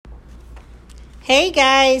Hey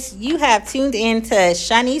guys, you have tuned in to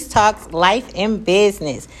Shanice Talks Life and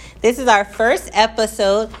Business. This is our first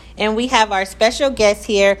episode, and we have our special guest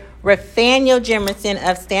here, Rafaniel Jimerson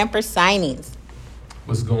of Stamper Signings.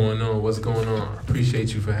 What's going on? I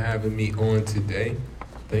appreciate you for having me on today.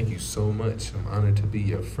 Thank you so much. I'm honored to be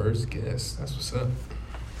your first guest. That's what's up.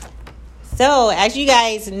 So, as you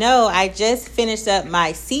guys know, I just finished up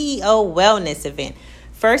my CEO Wellness event.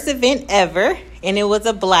 First event ever, and it was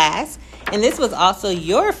a blast. And this was also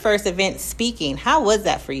your first event speaking. How was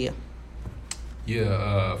that for you?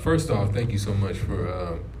 Yeah, first off, thank you so much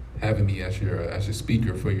for having me as your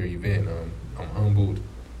speaker for your event. I'm humbled.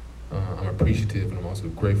 I'm appreciative, and I'm also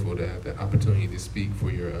grateful to have the opportunity to speak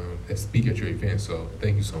at your event. So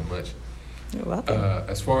thank you so much. You're welcome.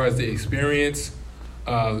 As far as the experience,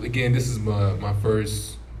 again, this is my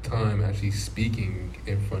first time actually speaking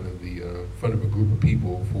in front of a group of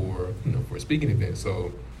people for a speaking event.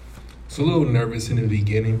 So it's a little nervous in the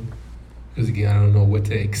beginning because, again, I don't know what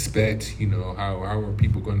to expect. How are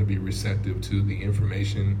people going to be receptive to the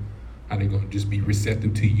information? How they going to just be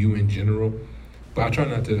receptive to you in general? But I try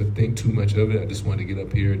not to think too much of it. I just want to get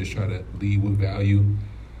up here and just try to lead with value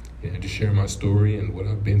and just share my story and what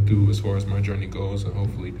I've been through as far as my journey goes, and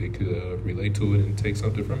hopefully they could relate to it and take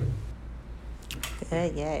something from it.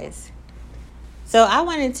 Good, yes. So I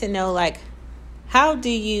wanted to know, how do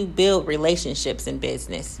you build relationships in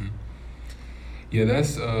business? Mm-hmm. Yeah,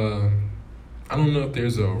 that's, I don't know if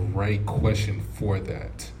there's a right question for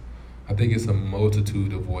that. I think it's a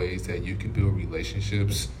multitude of ways that you can build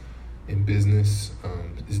relationships in business.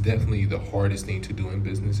 It's definitely the hardest thing to do in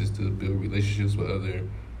business is to build relationships with other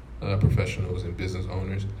professionals and business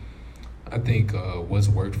owners. I think what's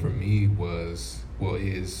worked for me is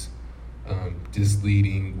just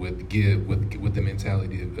leading with the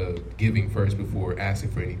mentality of giving first before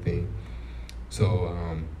asking for anything. So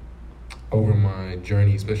over my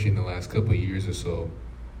journey, especially in the last couple of years or so,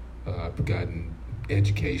 I've gotten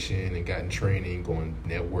education and gotten training on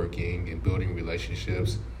networking and building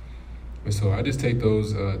relationships. And so I just took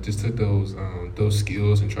those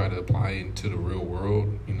skills and try to apply it into the real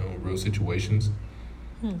world, real situations.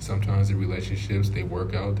 Sometimes the relationships, they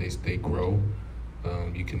work out, they grow.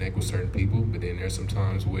 You connect with certain people, but then there's some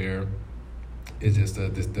times where it's just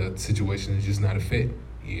the situation is just not a fit,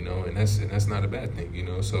 and that's not a bad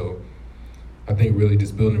thing, So I think really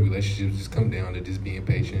just building relationships just come down to just being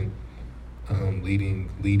patient, leading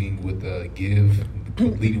with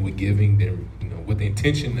leading with giving, then with the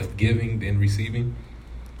intention of giving, then receiving,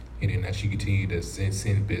 and then as you continue to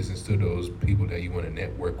send business to those people that you want to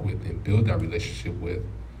network with and build that relationship with,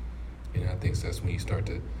 and I think that's when you start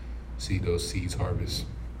to see those seeds harvest.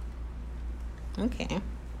 Okay.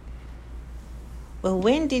 Well,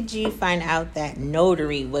 when did you find out that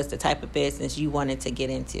Notary was the type of business you wanted to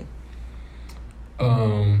get into?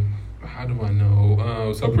 How do I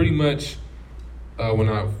know? So pretty much when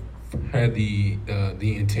I had the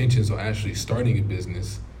intentions of actually starting a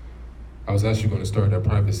business, I was actually going to start a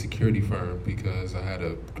private security firm because I had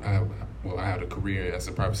a career as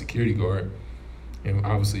a private security guard. And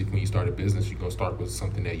obviously, when you start a business, you're going to start with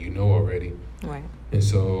something that you know already. Right. And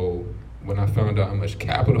so when I found out how much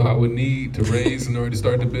capital I would need to raise in order to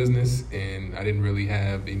start the business, and I didn't really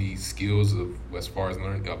have any skills as far as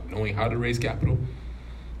knowing how to raise capital,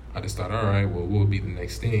 I just thought, all right, well, what would be the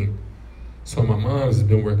next thing? So my mom has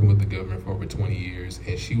been working with the government for over 20 years,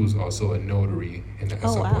 and she was also a notary at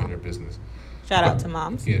some point in her business. Shout out to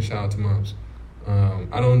moms. Yeah, shout out to moms.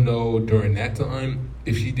 I don't know during that time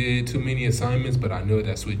if she did too many assignments, but I know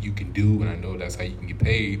that's what you can do, and I know that's how you can get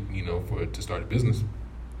paid, to start a business.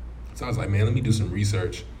 So I was like, man, let me do some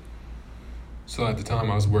research. So at the time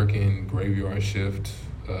I was working graveyard shift,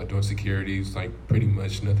 doing securities, pretty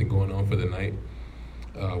much nothing going on for the night.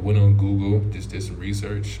 Went on Google, just did some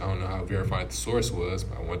research. I don't know how verified the source was,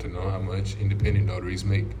 but I wanted to know how much independent notaries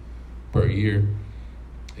make per year.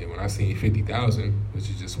 And when I seen 50,000, which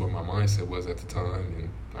is just what my mindset was at the time, and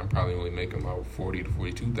I'm probably only making about 40 to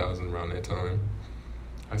 42,000 around that time,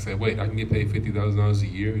 I said, wait, I can get paid $50,000 a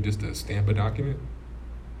year just to stamp a document?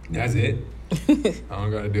 That's it? I don't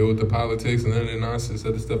got to deal with the politics and none of the nonsense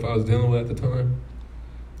of the stuff I was dealing with at the time?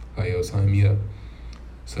 Yo, sign me up.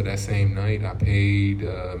 So that same night, I made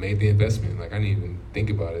the investment. I didn't even think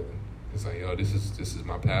about it. It's this is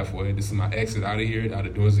my pathway. This is my exit out of here, out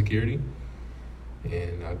of doing security.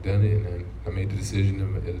 And I've done it, and I made the decision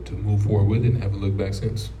to move forward with it and haven't looked back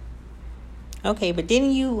since. Okay, but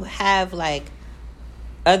didn't you have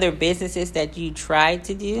other businesses that you tried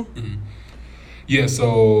to do? Mm-hmm. Yeah,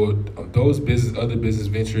 so those other business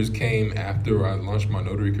ventures came after I launched my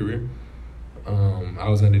notary career. I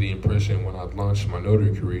was under the impression when I launched my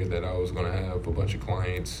notary career that I was going to have a bunch of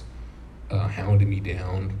clients hounding me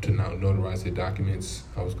down to not notarize their documents.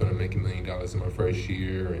 I was going to make $1 million in my first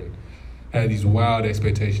year, and I had these wild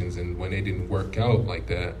expectations. And when they didn't work out like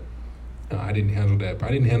that, I didn't handle that. I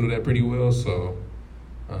didn't handle that pretty well. So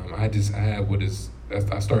I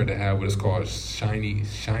started to have what is called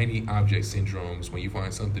shiny object syndromes. When you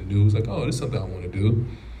find something new, it's like, oh, this is something I want to do.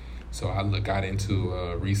 So I got into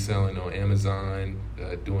reselling on Amazon,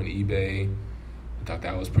 doing eBay. I thought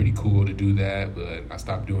that was pretty cool to do that, but I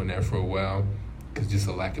stopped doing that for a while because just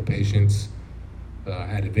a lack of patience. I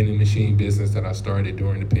had a vending machine business that I started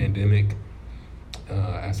during the pandemic.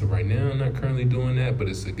 As of right now, I'm not currently doing that, but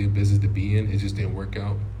it's a good business to be in. It just didn't work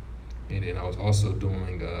out. And then I was also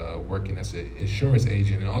doing working as an insurance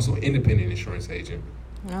agent and also an independent insurance agent.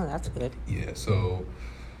 Oh, that's good. Yeah, so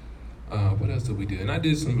what else did we do? And I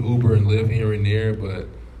did some Uber and Lyft here and there, but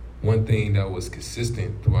one thing that was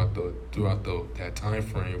consistent throughout that time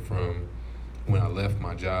frame from when I left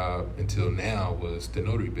my job until now was the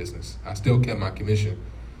notary business. I still kept my commission.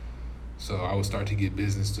 So I would start to get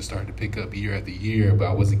business to start to pick up year after year, but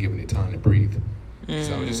I wasn't giving it time to breathe.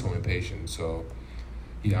 So I was just so impatient. So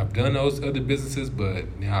yeah, I've done those other businesses,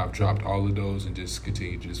 but now I've dropped all of those and just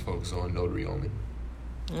continue to just focus on notary only.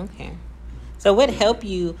 Okay. So what helped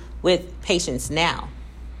you with patience now?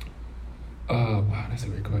 Wow, that's a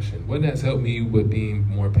great question. What has helped me with being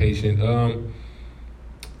more patient? I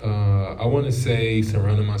want to say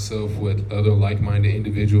surrounding myself with other like-minded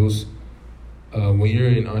individuals. When you're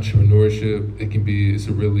in entrepreneurship, it's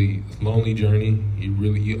a really lonely journey.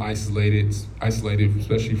 You isolated,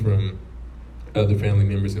 especially from other family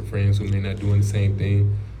members and friends who may not doing the same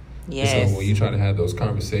thing. Yes. And so when you try to have those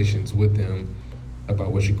conversations with them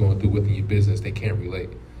about what you're going through within your business, they can't relate.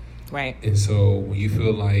 Right. And so when you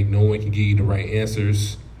feel like no one can give you the right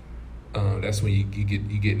answers, that's when you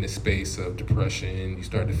get in this space of depression. You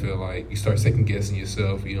start to feel like you start second guessing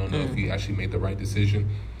yourself. You don't know if you actually made the right decision.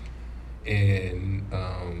 And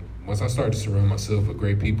once I started to surround myself with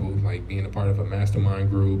great people, like being a part of a mastermind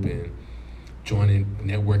group and joining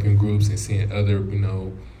networking groups and seeing other,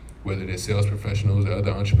 whether they're sales professionals or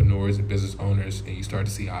other entrepreneurs and business owners, and you start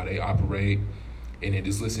to see how they operate, and then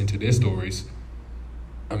just listen to their stories.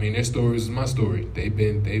 I mean, their stories is my story.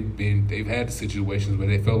 They've had situations where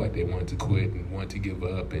they felt like they wanted to quit and wanted to give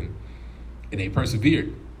up, and they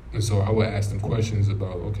persevered. And so I would ask them questions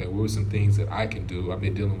about, okay, what were some things that I can do? I've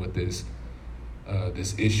been dealing with this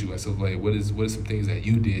issue. I said, like, what are some things that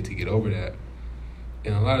you did to get over that?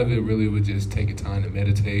 And a lot of it really was just taking time to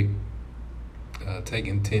meditate,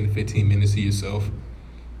 taking 10 to 15 minutes to yourself,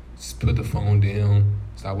 just put the phone down,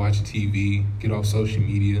 stop watching TV, get off social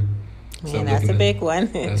media. Man, that's a big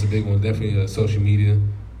one. That's a big one, definitely social media.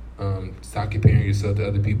 Stop comparing yourself to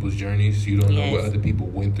other people's journeys. You don't know what other people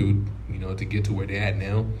went through, to get to where they're at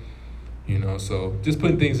now. So just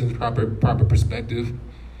putting things in proper perspective.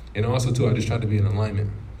 And also, too, I just try to be in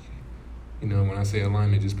alignment. When I say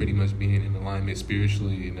alignment, just pretty much being in alignment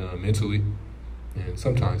spiritually and mentally, and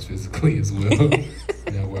sometimes physically as well.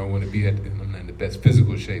 Where I want to be at. I'm not in the best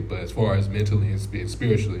physical shape, but as far as mentally and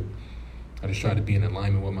spiritually, I just try to be in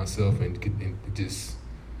alignment with myself and just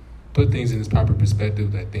put things in this proper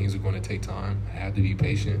perspective that things are going to take time. I have to be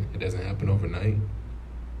patient. It doesn't happen overnight.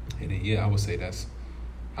 And then, I would say that's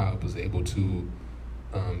how I was able to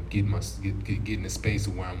get in a space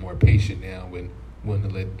where I'm more patient now when to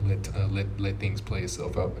let things play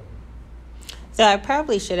itself out. So I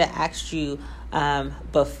probably should have asked you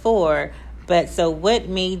before, but so what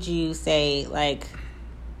made you say, like,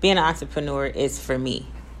 being an entrepreneur is for me?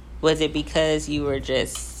 Was it because you were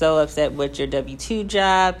just so upset with your W-2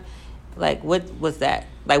 job? Like, what was that?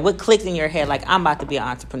 Like, what clicked in your head? Like, I'm about to be an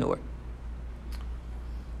entrepreneur.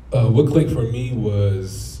 What clicked for me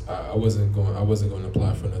was I wasn't going to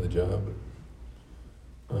apply for another job.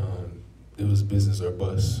 It was business or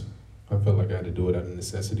bust. I felt like I had to do it out of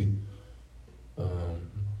necessity.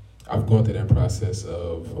 I've gone through that process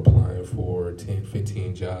of applying for 10,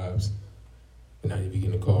 15 jobs and not even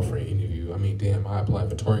getting a call for an interview. I mean, damn, I applied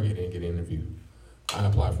for Target and get an interview. I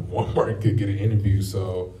applied for Walmart and could get an interview.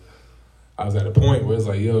 So I was at a point where it's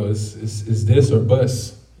like, yo, it's this or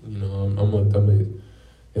bust. If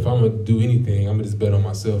I'm gonna do anything, I'm gonna just bet on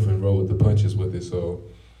myself and roll with the punches with it. So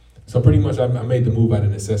pretty much, I made the move out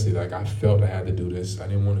of necessity. Like, I felt I had to do this. I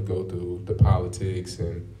didn't want to go through the politics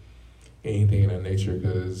and anything of that nature,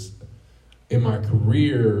 because in my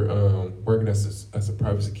career, working as a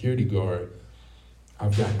private security guard,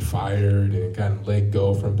 I've gotten fired and gotten let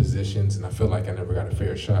go from positions, and I feel like I never got a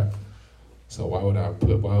fair shot. So why would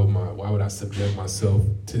I subject myself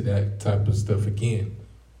to that type of stuff again?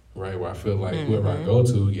 right? Where I feel like whoever I go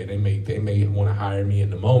to, yeah, they may want to hire me in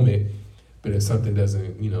the moment, but if something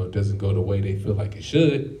doesn't go the way they feel like it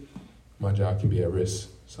should, my job can be at risk.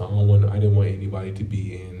 So I didn't want anybody to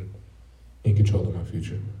be in control of my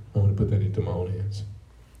future. I want to put that into my own hands.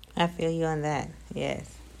 I feel you on that.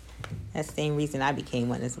 Yes. That's the same reason I became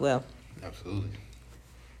one as well. Absolutely.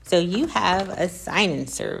 So you have a signing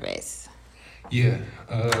service. Yeah.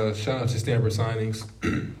 Shout out to Stanford Signings.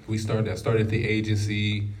 I started the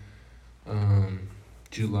agency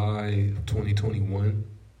July 2021.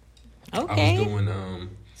 Okay. I was doing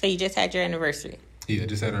so you just had your anniversary. Yeah,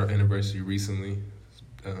 just had our anniversary recently.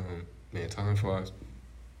 Man, time flies.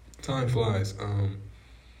 Time flies.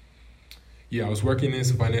 Yeah, I was working in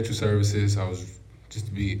some financial services. Just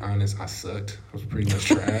to be honest, I sucked. I was pretty much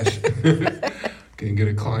trash. Couldn't get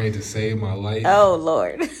a client to save my life. Oh,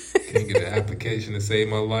 Lord. Couldn't get an application to save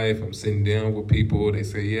my life. I'm sitting down with people. They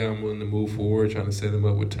say, yeah, I'm willing to move forward, trying to set them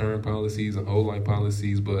up with term policies and whole life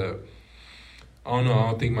policies. But I don't know.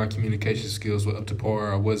 I don't think my communication skills were up to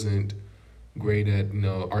par. I wasn't great at,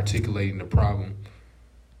 articulating the problem.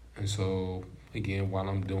 And so, again, while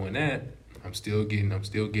I'm doing that, I'm still getting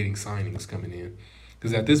signings coming in.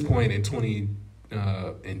 Because at this point in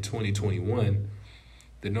 2021,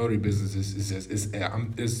 the notary business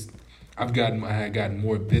I had gotten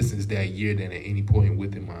more business that year than at any point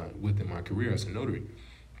within my career as a notary.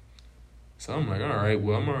 So I'm like, all right,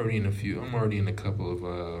 well, I'm already in a couple of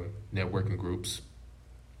networking groups.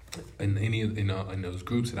 And in those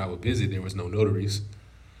groups that I would visit, there was no notaries.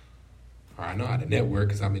 Or I know how to network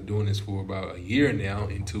because I've been doing this for about a year now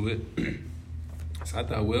into it. So I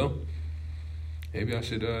thought, well, maybe I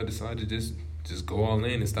should decide to just go all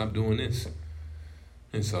in and stop doing this.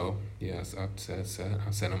 And so, yeah, I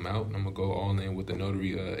set them out, and I'm going to go all in with the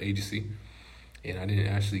notary agency. And I didn't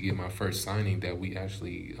actually get my first signing that we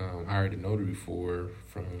actually hired a notary for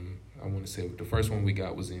from, I want to say, the first one we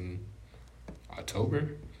got was in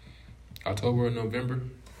October or November.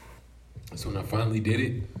 That's when I finally did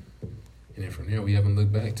it. And then from there, we haven't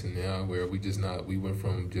looked back to now where we went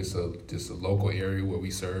from just a local area where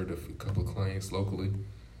we served a couple of clients locally.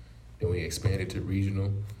 Then we expanded to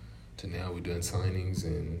regional. To now we're doing signings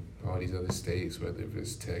in all these other states, whether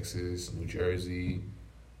it's Texas, New Jersey,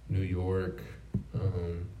 New York,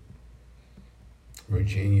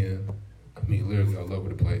 Virginia. I mean, literally all over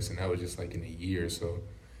the place. And that was just like in a year. So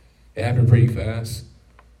it happened pretty fast.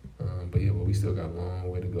 But we still got a long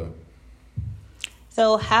way to go.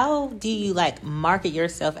 So how do you market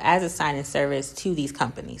yourself as a signing service to these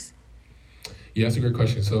companies? Yeah, that's a great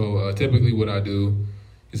question. So typically what I do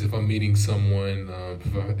is if I'm meeting someone,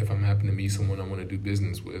 if I'm happen to meet someone I want to do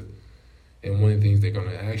business with, and one of the things they're going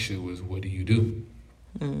to ask you is, what do you do?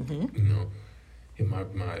 Mm-hmm. In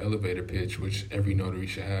my elevator pitch, which every notary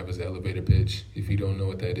should have is an elevator pitch. If you don't know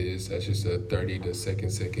what that is, that's just a 30 to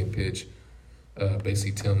second pitch,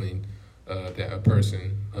 basically telling that a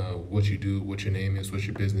person what you do, what your name is, what's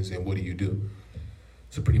your business, and what do you do.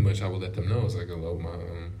 So pretty much I would let them know. It's like, hello,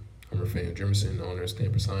 I'm Rafaniel Jimerson, owner of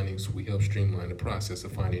Stanford Signings. We help streamline the process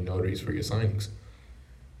of finding notaries for your signings.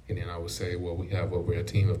 And then I would say, well, we have over a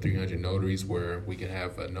team of 300 notaries where we can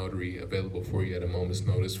have a notary available for you at a moment's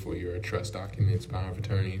notice for your trust documents, power of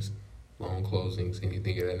attorneys, loan closings,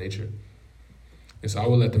 anything of that nature. And so I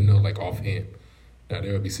would let them know offhand. Now,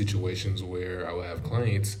 there would be situations where I would have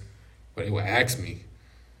clients where they would ask me.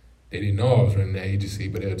 They didn't know I was running that agency,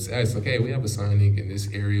 but they would just ask, hey, we have a signing in this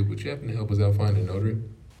area. Would you happen to help us out find a notary?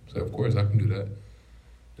 So, of course, I can do that. And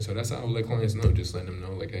so that's how I would let clients know, just letting them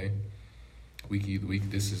know, hey,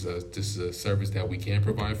 this is a service that we can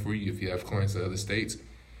provide for you if you have clients in other states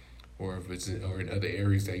or in other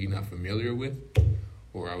areas that you're not familiar with.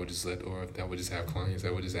 Or I would just have clients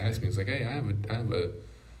that would just ask me, it's hey, I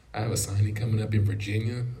have a signing coming up in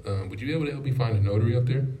Virginia. Would you be able to help me find a notary up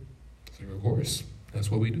there? So, of course,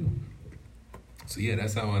 that's what we do. So yeah,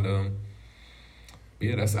 that's how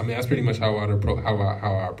that's pretty much how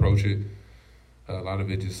I approach it. A lot of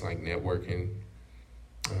it just networking,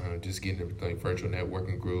 just getting virtual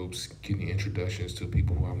networking groups, getting introductions to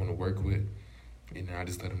people who I want to work with, and I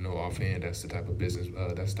just let them know offhand that's the type of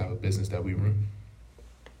business that we run.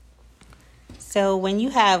 So when you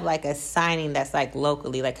have a signing that's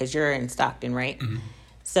locally, because you're in Stockton, right? Mm-hmm.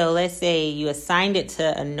 So let's say you assigned it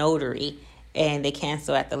to a notary and they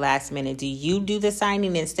cancel at the last minute. Do you do the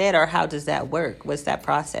signing instead, or how does that work? What's that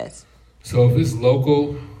process? So if it's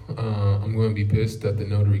local, I'm going to be pissed that the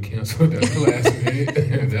notary canceled at the last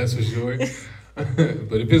minute. That's for sure.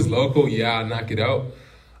 But if it's local, yeah, I'll knock it out.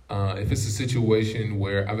 If it's a situation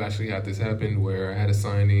where I've actually had this happen, where I had a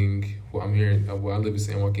signing, I live in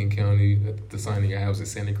San Joaquin County. The signing I had was in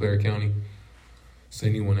Santa Clara County. So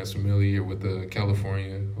anyone that's familiar with the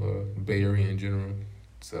California or Bay Area in general,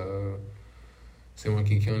 it's San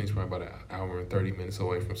Joaquin County is probably about an hour and 30 minutes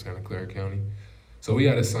away from Santa Clara County. So we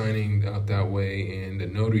had a signing out that way, and the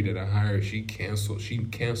notary that I hired, she canceled,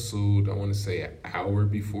 I want to say, an hour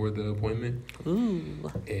before the appointment. Ooh.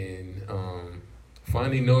 And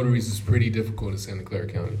finding notaries is pretty difficult in Santa Clara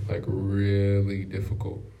County, like really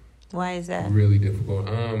difficult. Why is that? Really difficult.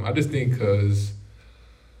 I just think because,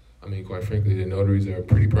 I mean, quite frankly, the notaries are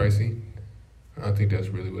pretty pricey. I think that's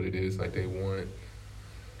really what it is. Like they want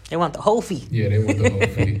the whole fee. Yeah, they want the whole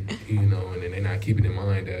fee, and then they're not keeping in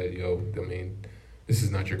mind that, this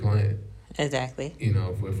is not your client. Exactly.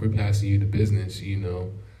 If we're passing you the business, if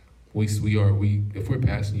we're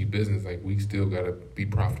passing you business, like we still gotta be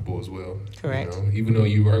profitable as well. Correct. Even though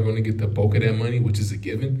you are going to get the bulk of that money, which is a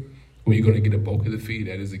given, or you're going to get the bulk of the fee,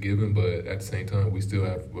 that is a given. But at the same time, we still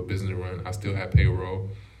have a business to run. I still have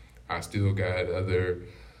payroll. I still got other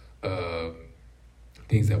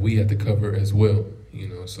things that we have to cover as well.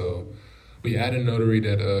 So we had a notary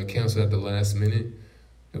that canceled at the last minute.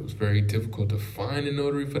 It was very difficult to find a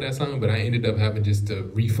notary for that time, but I ended up having just to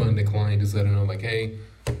refund the client, just let her know, like, hey,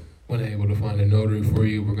 we're not able to find a notary for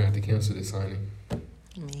you. We're going to have to cancel this signing.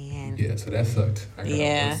 Man. Yeah, so that sucked. I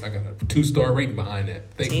got a 2-star rating behind that.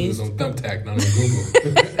 Thankfully, it was on Thumbtack, not on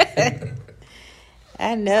Google.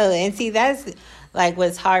 I know. And see, that's like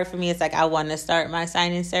what's hard for me. It's like I want to start my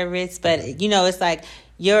signing service, but, it's like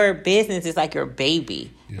your business is like your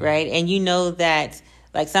baby, right? And you know that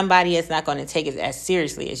like somebody is not going to take it as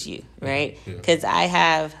seriously as you, right? Because I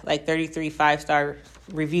have like 33 5-star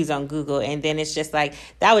reviews on Google, and then it's just like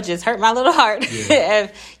that would just hurt my little heart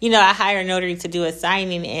if I hire a notary to do a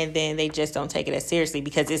signing and then they just don't take it as seriously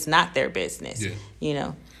because it's not their business. I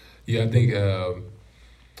think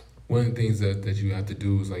one of the things that you have to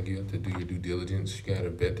do is like you have to do your due diligence. You got to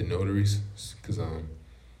vet the notaries, because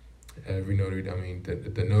every notary,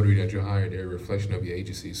 the notary that you hire, they're a reflection of your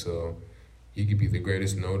agency. So you could be the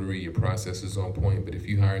greatest notary, your process is on point, but if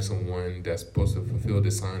you hire someone that's supposed to fulfill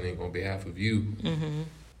the signing on behalf of you,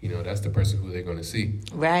 that's the person who they're going to see.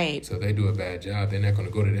 Right. So if they do a bad job, they're not going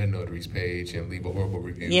to go to that notary's page and leave a horrible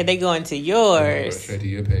review. Yeah, they go into yours. They go straight to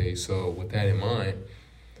your page. So with that in mind,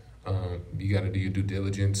 you got to do your due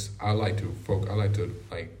diligence. I like to do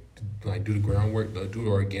the groundwork, do the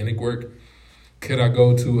organic work. Could I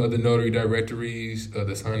go to other notary directories,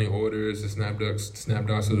 the signing orders, the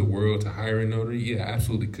Snapdots of the world to hire a notary? Yeah, I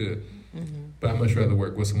absolutely could. But I'd much rather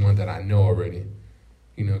work with someone that I know already.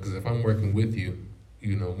 Because if I'm working with you,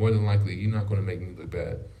 more than likely you're not going to make me look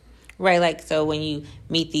bad. Right, like so when you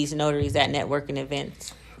meet these notaries at networking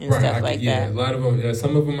events and stuff like that. Yeah, a lot of them.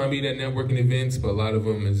 Some of them I meet at networking events, but a lot of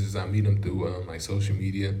them is just I meet them through like social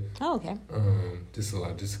media. Oh, okay. Just a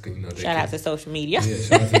lot. Shout out to social media. Yeah,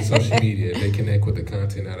 shout out to social media. They connect with the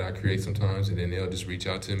content that I create sometimes, and then they'll just reach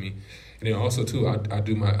out to me. And then also too, I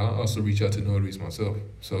also reach out to notaries myself.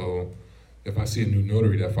 So if I see a new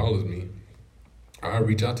notary that follows me, I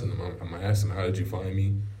reach out to them. I'm gonna ask them, how did you find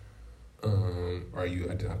me?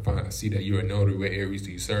 I see that you're a notary. What areas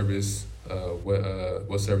do you service?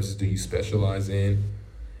 What services do you specialize in?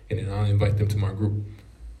 And then I'll invite them to my group.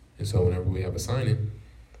 And so whenever we have a signing,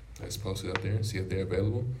 I just post it up there and see if they're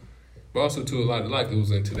available. But also, too, a lot of life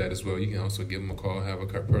goes into that as well. You can also give them a call, have a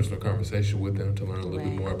personal conversation with them to learn a little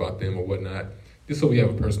bit more about them or whatnot, just so we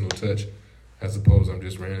have a personal touch, as opposed to I'm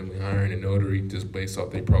just randomly hiring a notary just based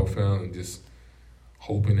off their profile and just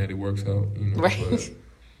hoping that it works out. Right.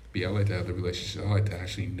 But yeah, I like to have the relationship. I like to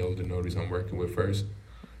actually know the notaries I'm working with first.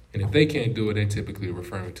 And if they can't do it, they typically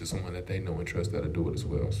refer me to someone that they know and trust that'll do it as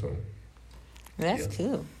well. So that's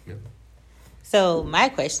cool. Yeah. So my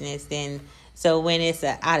question is then, so when it's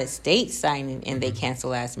an out-of-state signing and they cancel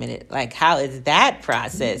last minute, like how is that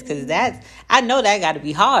process? Because I know that got to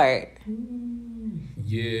be hard.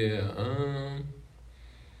 Yeah.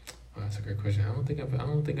 That's a great question. I don't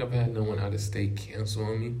think I've had no one out-of-state cancel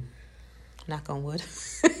on me. Knock on wood.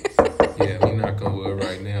 Yeah, we knock on wood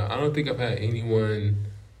right now. I don't think I've had anyone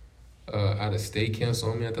out of state cancel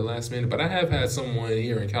on me at the last minute, but I have had someone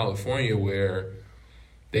here in California where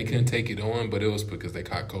they couldn't take it on, but it was because they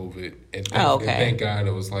caught COVID. And thank God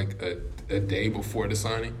it was like a day before the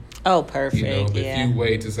signing. Oh, perfect. If you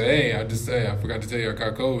wait to say, hey, I forgot to tell you I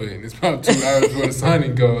caught COVID, and it's probably 2 hours before the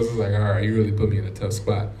signing goes, it's like, all right, you really put me in a tough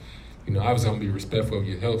spot. Obviously I'm gonna be respectful of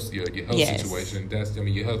your health situation.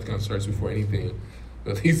 Your health comes first before anything.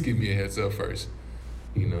 But at least give me a heads up first.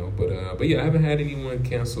 But yeah, I haven't had anyone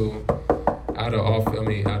cancel out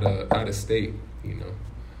of state.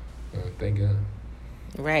 Thank God.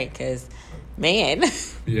 Right, because man.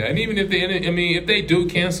 Yeah, and even if they do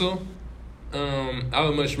cancel, I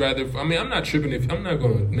would much rather. I mean, I'm not tripping if I'm not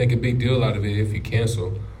going to make a big deal out of it if you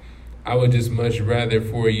cancel. I would just much rather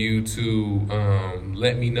for you to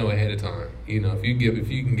let me know ahead of time. You know, if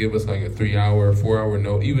you can give us like a 3-hour, 4-hour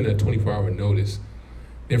note, even a 24-hour notice,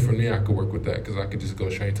 then from there I could work with that because I could just go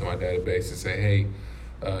straight to my database and say, hey,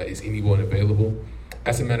 is anyone available?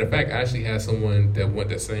 As a matter of fact, I actually had someone that went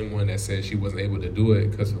the same one that said she wasn't able to do it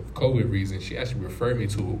because of COVID reasons. She actually referred me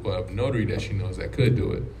to a notary that she knows that could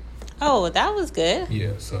do it. Oh, that was good.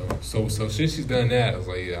 Yeah, so since she's done that, I was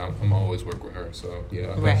like, yeah, I'm always work with her. So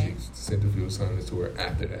yeah, I've actually sent a few assignments to her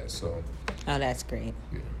after that. So. Oh, that's great.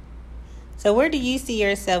 Yeah. So where do you see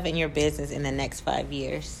yourself in your business in the next 5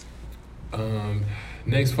 years?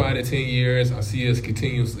 Next 5 to 10 years, I see us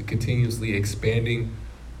continuously expanding.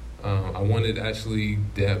 I wanted to actually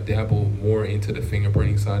dabble more into the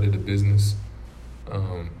fingerprinting side of the business.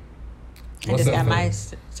 I just got my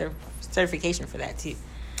certification for that too.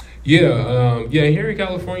 Yeah. Here in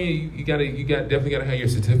California, you definitely gotta have your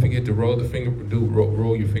certificate to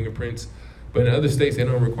roll your fingerprints. But in other states, they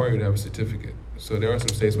don't require you to have a certificate. So there are some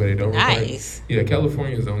states where they don't require. Nice. Yeah,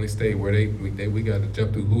 California is the only state where we got to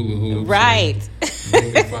jump through hula hoops, right?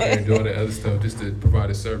 And fire and do all that other stuff just to provide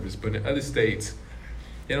a service. But in other states,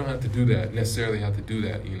 they don't have to do that necessarily.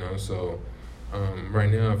 You know. So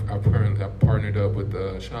right now, I've partnered up with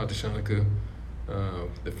shout out to Shanika,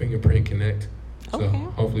 the Fingerprint Connect. So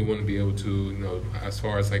hopefully, we want to be able to, you know, as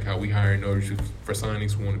far as like how we hire notaries for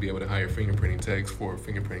signings, we want to be able to hire fingerprinting techs for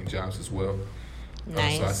fingerprinting jobs as well.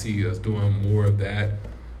 Nice. So I see us doing more of that.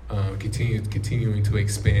 Continuing to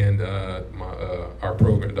expand our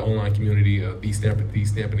program, the online community of the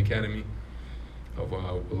Stamping Academy.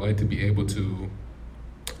 Would like to be able to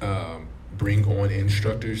bring on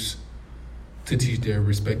instructors to teach their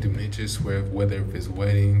respective niches, whether if it's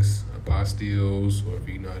weddings, apostilles, or if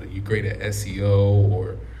you're great at SEO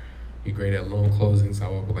or you're great at loan closings. I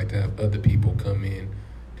would like to have other people come in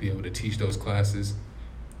to be able to teach those classes.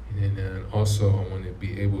 And then also I want to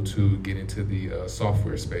be able to get into the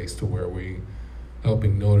software space to where we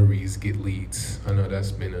helping notaries get leads. I know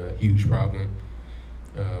that's been a huge problem.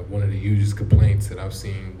 One of the hugest complaints that I've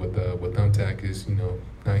seen with Thumbtack is, you're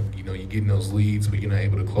getting those leads, but you're not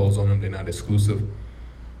able to close on them. They're not exclusive.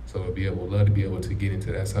 So love to be able to get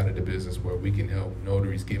into that side of the business where we can help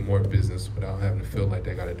notaries get more business without having to feel like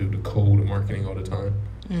they got to do the cold marketing all the time.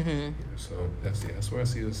 Mm-hmm. Yeah, so that's where I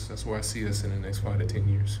see us. That's where I see us in the next 5 to 10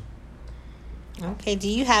 years. Okay. Do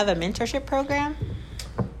you have a mentorship program?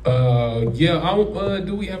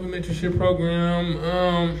 Do we have a mentorship program?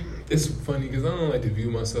 It's funny because I don't like to view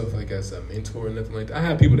myself like as a mentor or nothing like that. I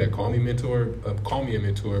have people that call me a mentor,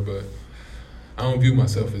 but I don't view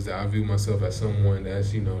myself as that. I view myself as someone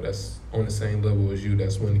that's on the same level as you,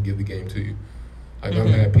 that's willing to give the game to you.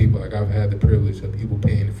 Like I've had the privilege of people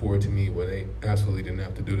paying it forward to me when they absolutely didn't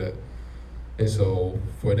have to do that. And so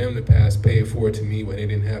for them to pay it forward to me when they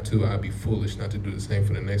didn't have to, I'd be foolish not to do the same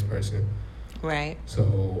for the next person. Right.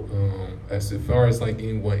 So as far as like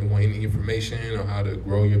any information on how to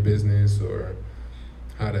grow your business or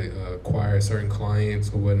how to acquire certain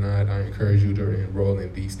clients or whatnot, I encourage you to enroll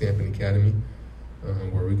in the Stamping Academy,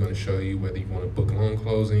 where we're going to show you whether you want to book loan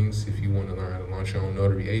closings, if you want to learn how to launch your own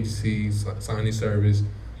notary agency, signing service,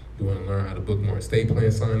 you want to learn how to book more estate plan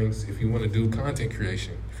signings, if you want to do content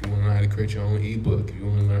creation, if you want to learn how to create your own ebook, if you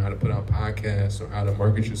want to learn how to put out podcasts or how to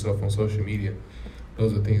market yourself on social media.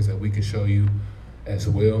 Those are things that we can show you as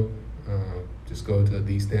well. Just go to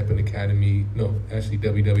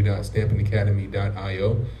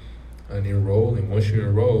www.stampingacademy.io and enroll. And once you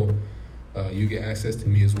enroll, you get access to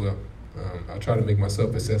me as well. I'll try to make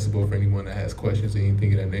myself accessible for anyone that has questions or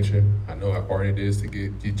anything of that nature. I know how hard it is to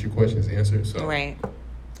get your questions answered. So, right.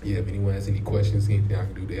 Yeah, if anyone has any questions, anything I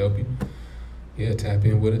can do to help you, tap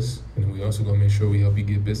in with us. And then we also going to make sure we help you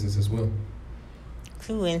get business as well.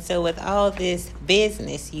 Cool. And so with all this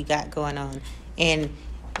business you got going on and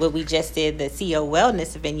what we just did, the CEO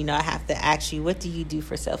Wellness event, I have to ask you, what do you do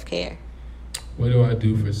for self-care? What do I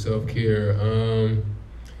do for self-care?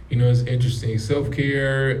 It's interesting.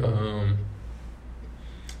 Self-care, I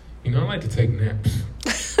like to take naps.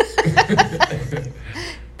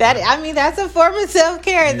 That's a form of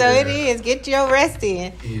self-care, though. It is. Get your rest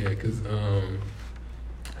in. Yeah, because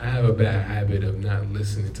I have a bad habit of not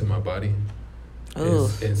listening to my body.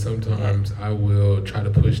 And sometimes I will try to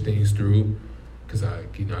push things through because I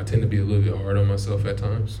tend to be a little bit hard on myself at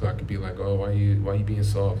times. So I could be like, oh, why you being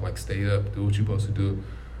soft? Like, stay up, do what you're supposed to do.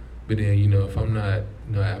 But then, if I'm not,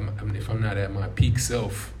 if I'm not at my peak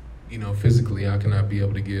self, physically, how can I be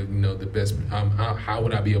able to give, the best, how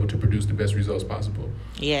would I be able to produce the best results possible?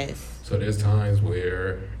 Yes. So there's times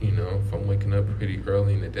where, if I'm waking up pretty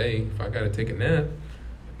early in the day, if I got to take a nap,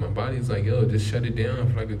 my body's like, yo, just shut it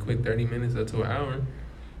down for like a quick 30 minutes up to an hour,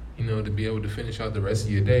 to be able to finish out the rest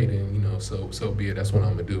of your day, then, so be it. That's what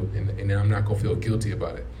I'm going to do. And then I'm not going to feel guilty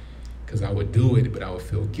about it. Because I would do it, but I would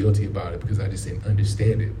feel guilty about it because I just didn't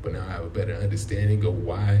understand it. But now I have a better understanding of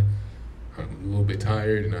why I'm a little bit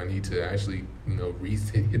tired and I need to actually,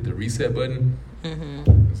 hit the reset button.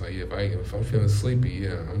 Mm-hmm. It's like, if I'm feeling sleepy,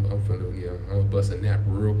 I'm gonna bust a nap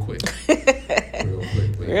real quick.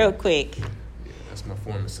 Real quick. Yeah, that's my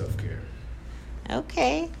form of self-care.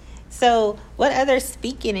 Okay. So what other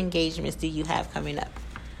speaking engagements do you have coming up?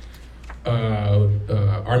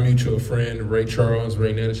 Our mutual friend Ray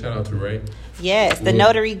Netta, shout out to Ray. Yes, the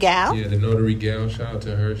Notary gal. Yeah, the Notary gal. Shout out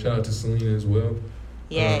to her. Shout out to Selena as well.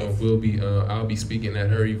 Yes. I'll be speaking at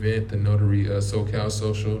her event, the Notary SoCal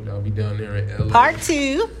Social. I'll be down there in LA. Part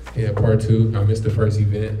 2. Yeah, part 2. I missed the first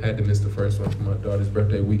event. I had to miss the first one for my daughter's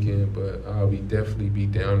birthday weekend, but I'll definitely be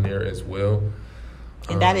down there as well.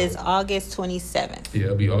 And that is August 27th. Yeah,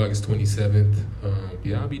 it'll be August 27th.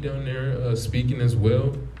 I'll be down there speaking as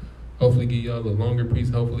well. Hopefully give y'all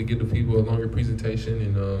hopefully give the people a longer presentation.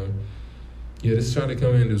 And, just try to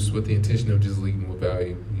come in just with the intention of just leading with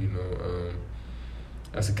value.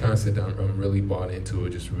 That's a concept I'm really bought into,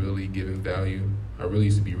 just really giving value. I really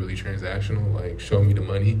used to be really transactional, like show me the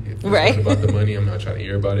money. If it's not about the money, I'm not trying to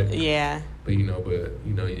hear about it. Yeah. But, you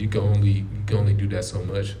can only do that so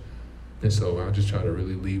much. And so I'll just try to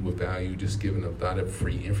really lead with value, just giving a lot of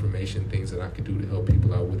free information, things that I could do to help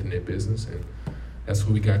people out within their business. And that's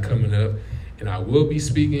what we got coming up. And I will be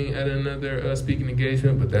speaking at another speaking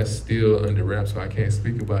engagement, but that's still under wraps, so I can't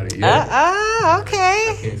speak about it yet. Okay.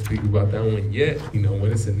 I can't speak about that one yet.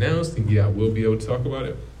 When it's announced, then I will be able to talk about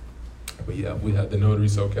it. But we have the Notary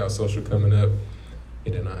SoCal Social coming up.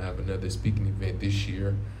 And then I have another speaking event this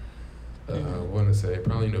year. I want to say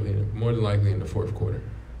probably more than likely in the fourth quarter.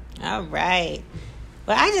 All right.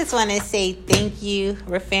 Well, I just want to say thank you,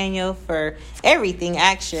 Rafaniel, for everything,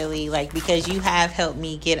 actually, because you have helped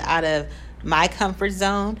me get out of my comfort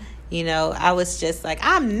zone. I was just like,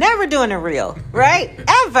 I'm never doing a reel, right?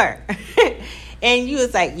 Ever. And you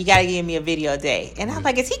was like, you got to give me a video a day. And I'm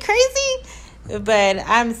like, is he crazy? But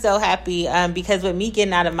I'm so happy because with me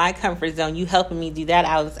getting out of my comfort zone, you helping me do that,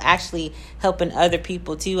 I was actually helping other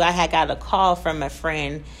people too. I had got a call from a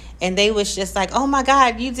friend and they was just like, oh my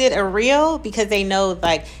God, you did a reel? Because they know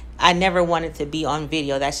I never wanted to be on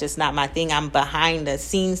video. That's just not my thing. I'm behind the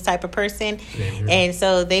scenes type of person. Mm-hmm. And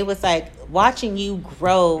so they was like, watching you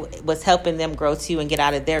grow was helping them grow too and get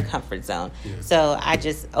out of their comfort zone. Yeah. So I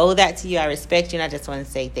just owe that to you. I respect you. And I just want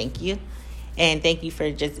to say thank you. And thank you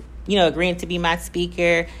for just, agreeing to be my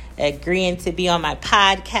speaker, agreeing to be on my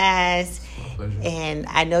podcast. My pleasure. And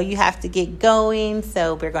I know you have to get going.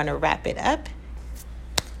 So we're going to wrap it up.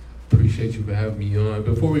 Appreciate you for having me on.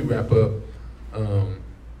 Before we wrap up,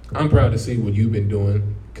 I'm proud to see what you've been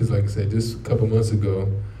doing because, like I said, just a couple months ago,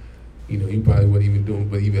 you probably wouldn't even doing,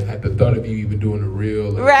 but even had the thought of you even doing a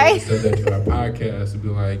reel, right? Stuff that to our podcast, to be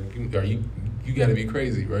like, you got to be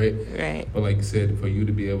crazy, right? Right. But like you said, for you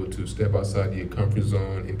to be able to step outside your comfort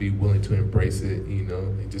zone and be willing to embrace it,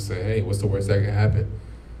 and just say, hey, what's the worst that can happen?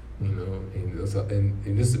 And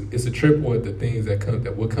it's a trip with the things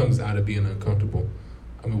what comes out of being uncomfortable.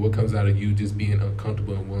 I mean, what comes out of you just being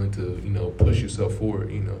uncomfortable and willing to, push yourself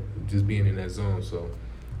forward, just being in that zone. So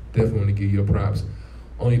definitely want to give you props.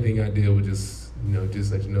 Only thing I did was just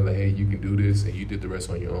let you know that, hey, you can do this and you did the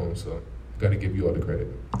rest on your own. So got to give you all the credit.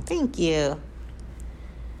 Thank you.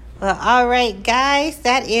 Well, all right, guys,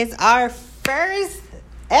 that is our first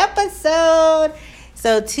episode.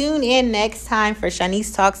 So tune in next time for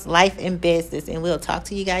Shanice Talks Life and Business, and we'll talk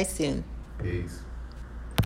to you guys soon. Peace.